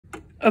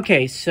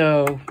Okay,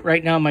 so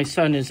right now my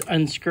son is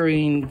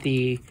unscrewing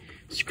the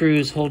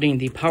screws holding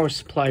the power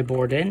supply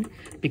board in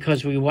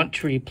because we want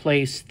to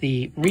replace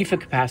the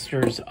Rifa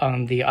capacitors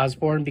on the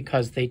Osborne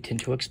because they tend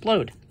to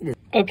explode.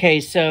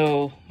 Okay,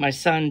 so my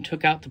son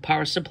took out the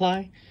power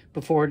supply.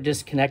 Before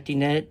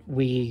disconnecting it,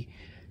 we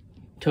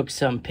took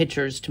some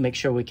pictures to make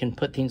sure we can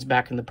put things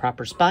back in the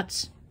proper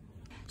spots.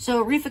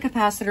 So Rifa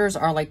capacitors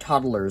are like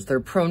toddlers. They're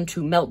prone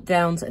to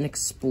meltdowns and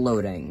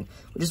exploding,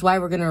 which is why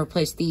we're going to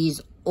replace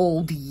these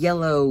old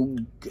yellow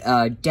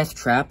death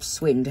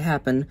traps waiting to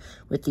happen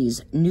with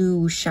these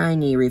new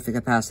shiny Rifa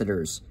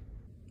capacitors.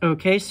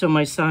 Okay, so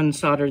my son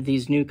soldered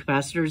these new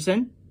capacitors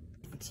in.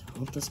 Let's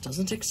hope this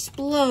doesn't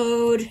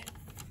explode.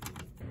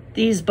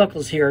 These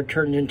buckles here are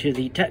turned into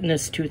the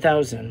Tetanus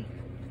 2000.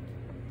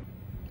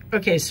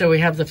 Okay, so we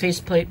have the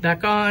faceplate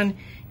back on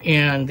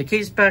and the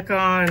case back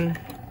on.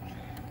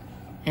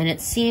 And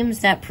it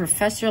seems that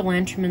Professor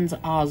Lanterman's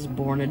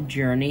Osborne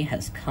journey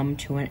has come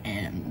to an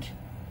end.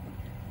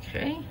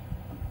 Okay.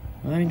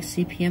 Loading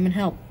CPM and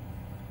help.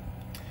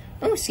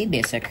 Oh, C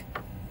basic.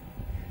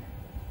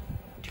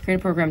 To create a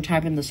program,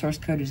 type in the source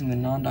code using the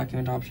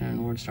non-document option in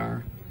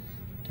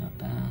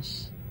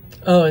WordStar.bass.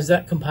 Oh, is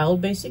that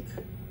compiled basic?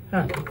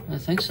 Huh. I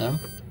think so.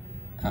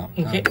 Oh.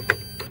 Okay.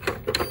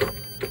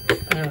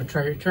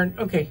 Try return.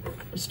 Okay.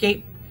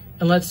 Escape.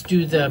 And let's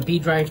do the B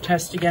drive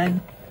test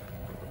again.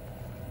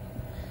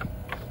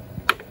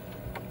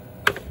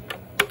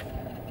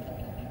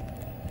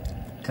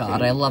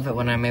 God, I love it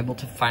when I'm able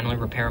to finally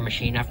repair a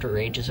machine after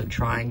ages of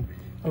trying.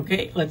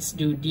 Okay, let's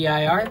do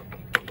DIR.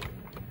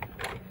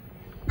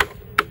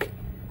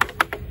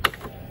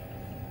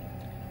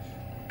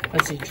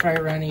 Let's see, try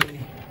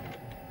running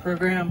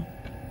program.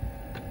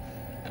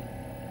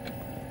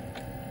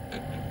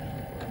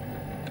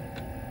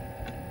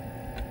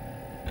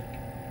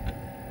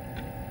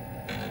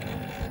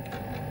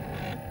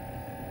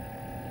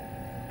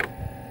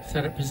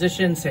 Set up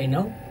position, say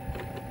no.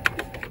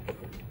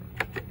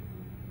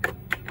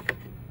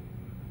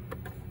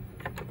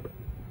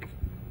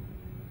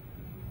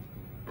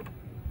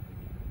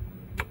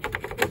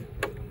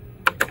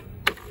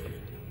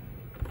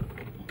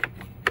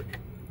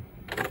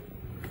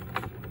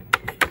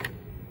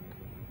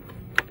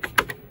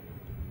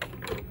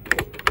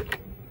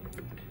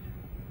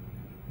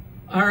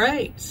 All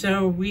right,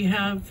 so we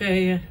have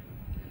a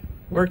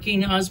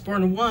working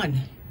Osborne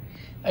 1.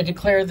 I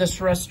declare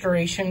this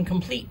restoration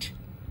complete.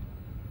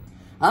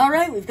 All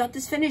right, we've got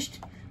this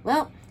finished.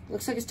 Well,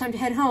 looks like it's time to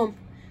head home.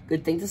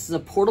 Good thing this is a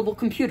portable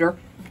computer.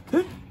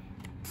 Son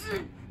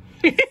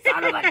of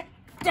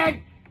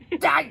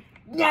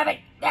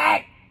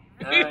a...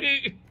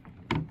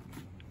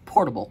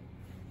 Portable.